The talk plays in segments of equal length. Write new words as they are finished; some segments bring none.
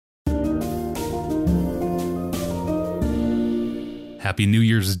Happy New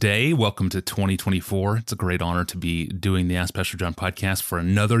Year's Day. Welcome to 2024. It's a great honor to be doing the Ask Pastor John podcast for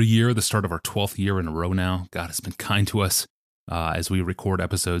another year, the start of our 12th year in a row now. God has been kind to us as we record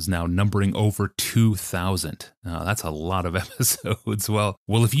episodes now numbering over 2,000. That's a lot of episodes. Well,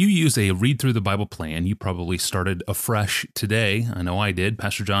 if you use a read through the Bible plan, you probably started afresh today. I know I did.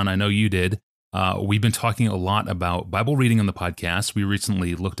 Pastor John, I know you did. We've been talking a lot about Bible reading on the podcast. We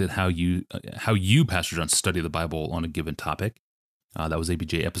recently looked at how you, Pastor John, study the Bible on a given topic. That was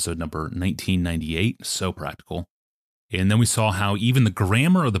ABJ episode number 1998, so practical. And then we saw how even the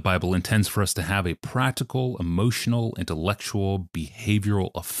grammar of the Bible intends for us to have a practical, emotional, intellectual,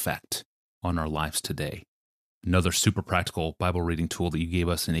 behavioral effect on our lives today. Another super practical Bible reading tool that you gave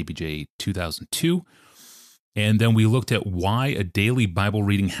us in ABJ 2002. And then we looked at why a daily Bible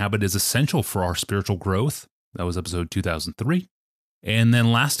reading habit is essential for our spiritual growth. That was episode 2003. And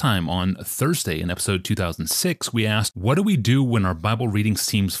then last time on Thursday in episode 2006, we asked, what do we do when our Bible reading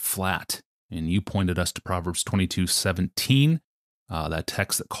seems flat? And you pointed us to Proverbs 22:17, that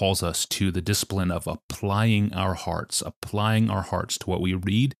text that calls us to the discipline of applying our hearts to what we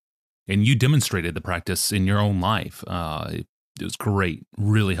read. And you demonstrated the practice in your own life. It was great,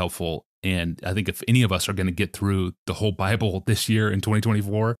 really helpful. And I think if any of us are going to get through the whole Bible this year in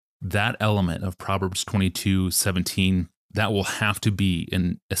 2024, that element of Proverbs 22:17, that will have to be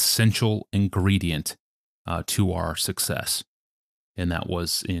an essential ingredient to our success. And that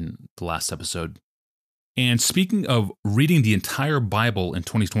was in the last episode. And speaking of reading the entire Bible in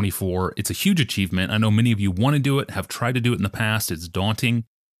 2024, it's a huge achievement. I know many of you want to do it, have tried to do it in the past. It's daunting.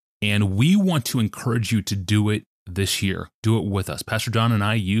 And we want to encourage you to do it this year. Do it with us. Pastor John and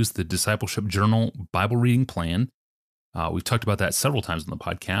I use the Discipleship Journal Bible reading plan. We've talked about that several times on the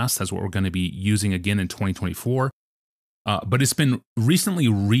podcast. That's what we're going to be using again in 2024. But it's been recently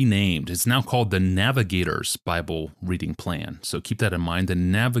renamed. It's now called the Navigator's Bible Reading Plan. So keep that in mind. The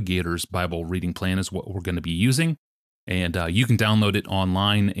Navigator's Bible Reading Plan is what we're going to be using. And you can download it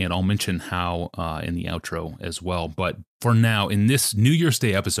online, and I'll mention how in the outro as well. But for now, in this New Year's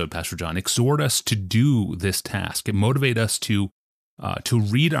Day episode, Pastor John, exhort us to do this task and motivate us to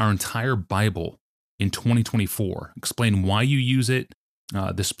read our entire Bible in 2024. Explain why you use it,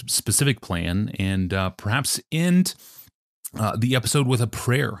 this specific plan, and perhaps end the episode with a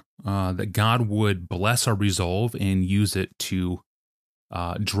prayer that God would bless our resolve and use it to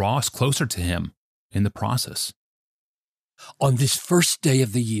draw us closer to Him in the process. On this first day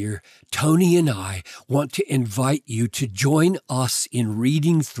of the year, Tony and I want to invite you to join us in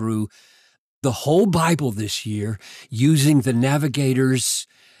reading through the whole Bible this year using the Navigator's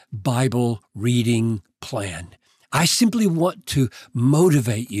Bible Reading Plan. I simply want to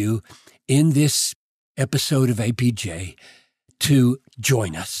motivate you in this episode of APJ to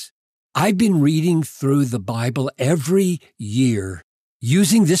join us. I've been reading through the Bible every year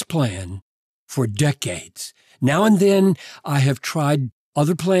using this plan for decades. Now and then I have tried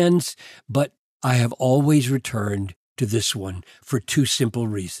other plans, but I have always returned to this one for two simple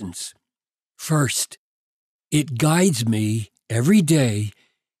reasons. First, it guides me every day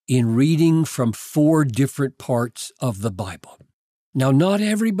in reading from 4 different parts of the Bible. Now, not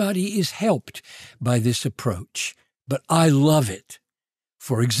everybody is helped by this approach, but I love it.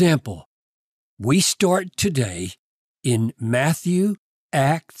 For example, we start today in Matthew,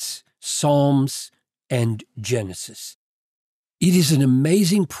 Acts, Psalms, and Genesis. It is an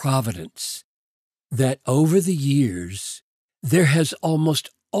amazing providence that over the years, there has almost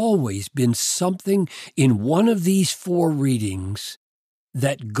always been something in one of these 4 readings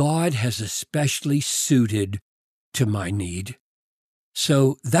that God has especially suited to my need.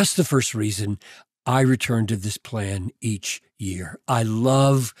 So that's the first reason I return to this plan each year. I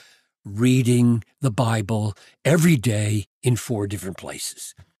love reading the Bible every day in 4 different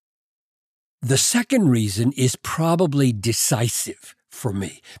places. The second reason is probably decisive for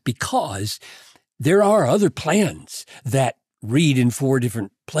me because there are other plans that read in 4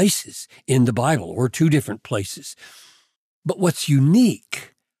 different places in the Bible or 2 different places. But what's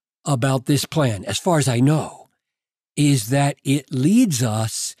unique about this plan, as far as I know, is that it leads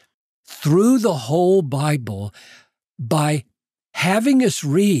us through the whole Bible by having us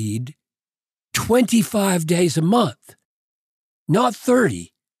read 25 days a month, not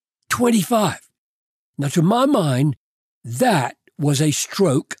 30, 25. Now, to my mind, that was a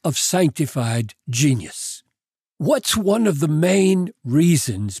stroke of sanctified genius. What's one of the main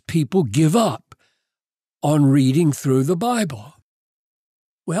reasons people give up on reading through the Bible?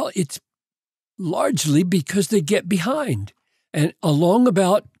 Well, it's largely because they get behind. And along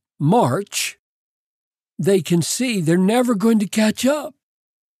about March, they can see they're never going to catch up.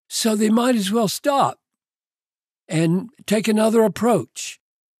 So they might as well stop. and take another approach.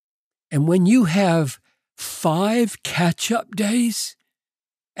 And when you have 5 catch-up days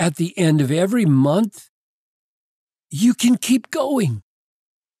at the end of every month, you can keep going.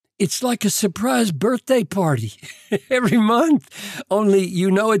 It's like a surprise birthday party every month, only you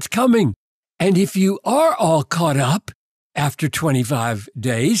know it's coming. And if you are all caught up after 25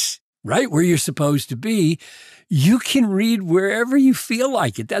 days, right where you're supposed to be, you can read wherever you feel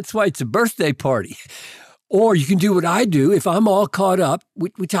like it. That's why it's a birthday party. Or you can do what I do. If I'm all caught up,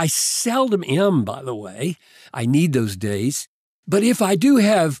 which I seldom am, by the way, I need those days. But if I do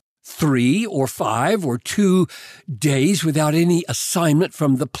have 3 or 5 or 2 days without any assignment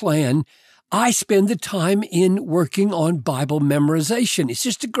from the plan, I spend the time in working on Bible memorization. It's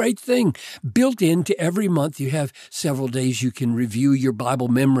just a great thing. Built into every month, you have several days you can review your Bible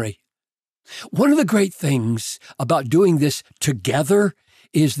memory. One of the great things about doing this together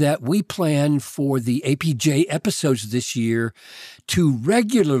is that we plan for the APJ episodes this year to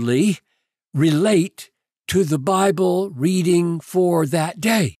regularly relate to the Bible reading for that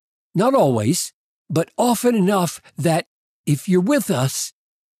day. Not always, but often enough that if you're with us,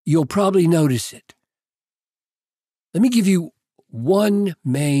 you'll probably notice it. Let me give you one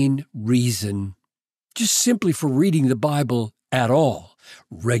main reason, just simply for reading the Bible at all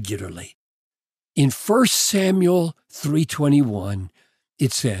regularly. In 1 Samuel 3:21,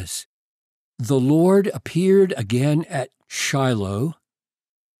 it says, "The Lord appeared again at Shiloh,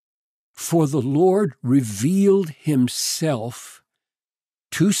 for the Lord revealed himself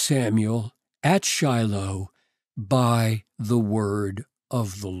to Samuel at Shiloh by the word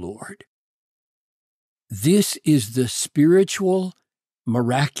of the Lord." This is the spiritual,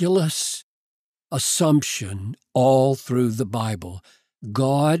 miraculous assumption all through the Bible.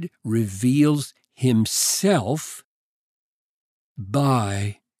 God reveals himself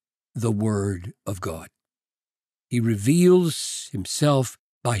by the word of God. He reveals himself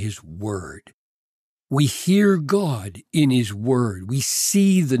by his word. We hear God in his word. We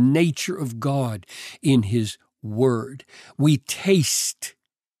see the nature of God in his word. We taste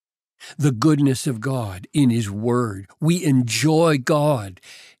the goodness of God in his word. We enjoy God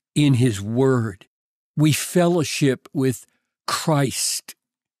in his word. We fellowship with Christ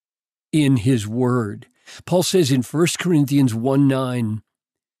in his word. Paul says in 1 Corinthians 1:9,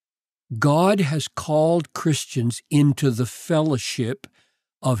 God has called Christians into the fellowship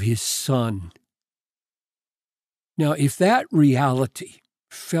of his Son. Now, if that reality,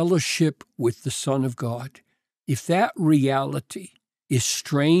 fellowship with the Son of God, if that reality is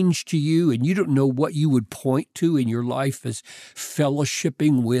strange to you and you don't know what you would point to in your life as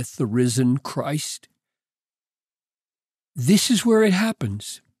fellowshipping with the risen Christ, this is where it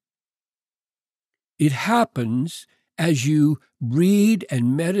happens. It happens as you read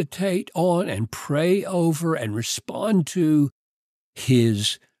and meditate on and pray over and respond to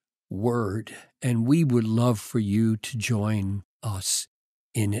his word. And we would love for you to join us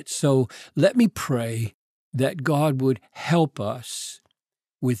in it. So let me pray that God would help us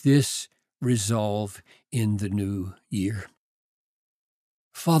with this resolve in the new year.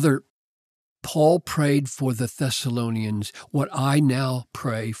 Father, Paul prayed for the Thessalonians what I now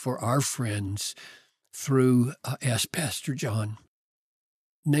pray for our friends through Ask Pastor John.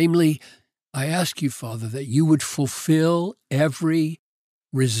 Namely, I ask you, Father, that you would fulfill every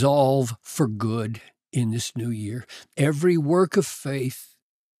resolve for good in this new year, every work of faith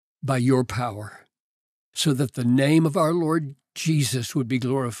by your power, so that the name of our Lord Jesus would be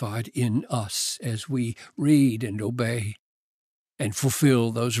glorified in us as we read and obey and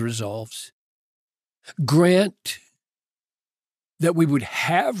fulfill those resolves. Grant that we would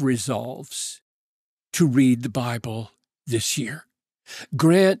have resolves to read the Bible this year.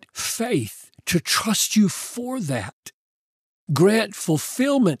 Grant faith to trust you for that. Grant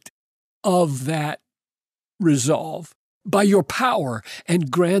fulfillment of that resolve by your power,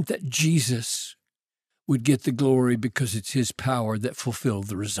 and grant that Jesus would get the glory because it's his power that fulfilled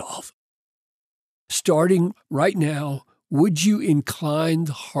the resolve. Starting right now, would you incline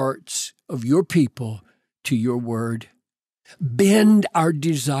the hearts of your people to your word? Bend our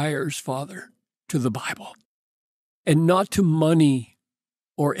desires, Father, to the Bible and not to money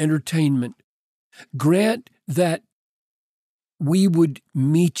or entertainment. Grant that we would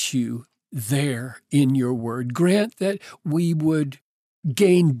meet you there in your word. Grant that we would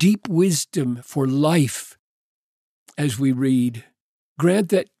gain deep wisdom for life as we read. Grant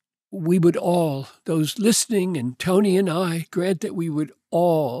that we would all, those listening and Tony and I, grant that we would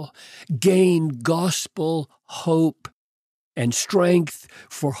all gain gospel hope and strength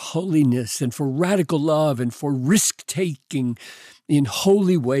for holiness and for radical love and for risk-taking in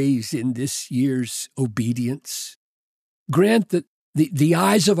holy ways in this year's obedience. Grant that the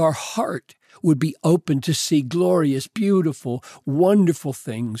eyes of our heart would be open to see glorious, beautiful, wonderful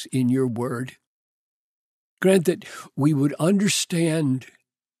things in your word. Grant that we would understand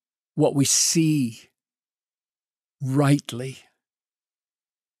what we see rightly.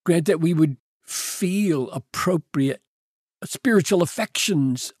 Grant that we would feel appropriate spiritual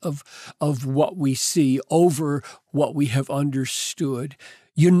affections of what we see over what we have understood.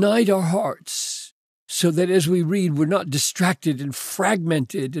 Unite our hearts so that as we read, we're not distracted and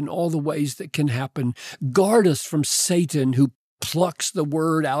fragmented in all the ways that can happen. Guard us from Satan, who plucks the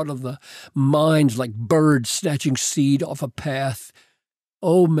word out of the minds like birds snatching seed off a path.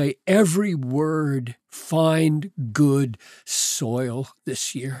 Oh, may every word find good soil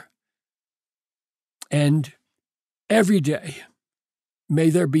this year. And every day, may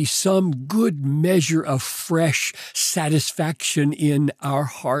there be some good measure of fresh satisfaction in our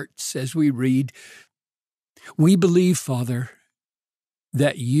hearts as we read. We believe, Father,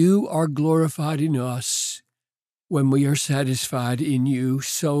 that you are glorified in us when we are satisfied in you.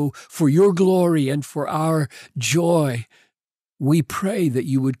 So for your glory and for our joy, we pray that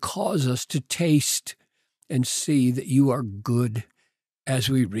you would cause us to taste and see that you are good as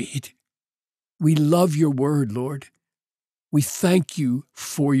we read. We love your word, Lord. We thank you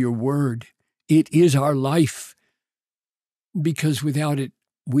for your word. It is our life, because without it,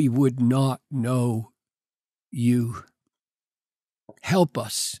 we would not know you. Help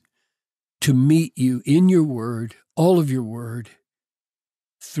us to meet you in your word, all of your word,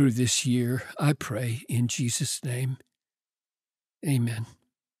 through this year. I pray in Jesus' name. Amen.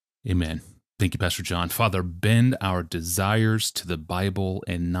 Amen. Thank you, Pastor John. Father, bend our desires to the Bible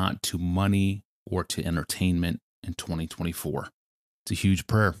and not to money or to entertainment in 2024. It's a huge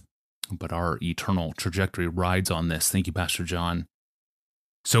prayer, but our eternal trajectory rides on this. Thank you, Pastor John.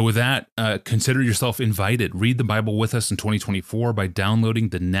 So with that, consider yourself invited. Read the Bible with us in 2024 by downloading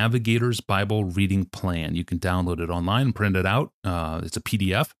the Navigator's Bible Reading Plan. You can download it online and print it out. It's a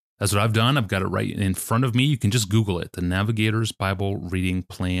PDF. That's what I've done. I've got it right in front of me. You can just Google it, the Navigator's Bible Reading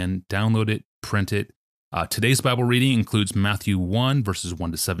Plan. Download it, print it. Today's Bible reading includes Matthew 1, verses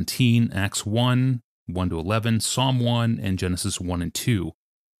 1 to 17, Acts 1, 1 to 11, Psalm 1, and Genesis 1 and 2.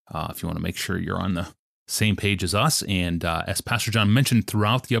 If you want to make sure you're on the same page as us. And as Pastor John mentioned,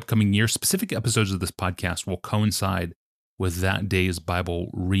 throughout the upcoming year, specific episodes of this podcast will coincide with that day's Bible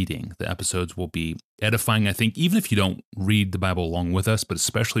reading. The episodes will be edifying, I think, even if you don't read the Bible along with us, but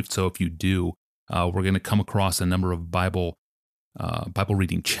especially so if you do. We're going to come across a number of Bible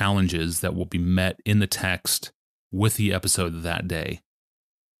reading challenges that will be met in the text with the episode that day.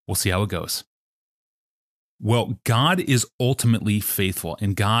 We'll see how it goes. Well, God is ultimately faithful,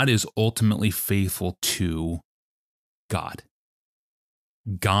 and God is ultimately faithful to God.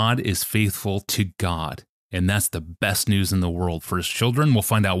 God is faithful to God, and that's the best news in the world for his children. We'll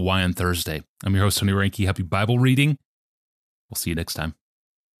find out why on Thursday. I'm your host, Tony Reinke. Happy Bible reading. We'll see you next time.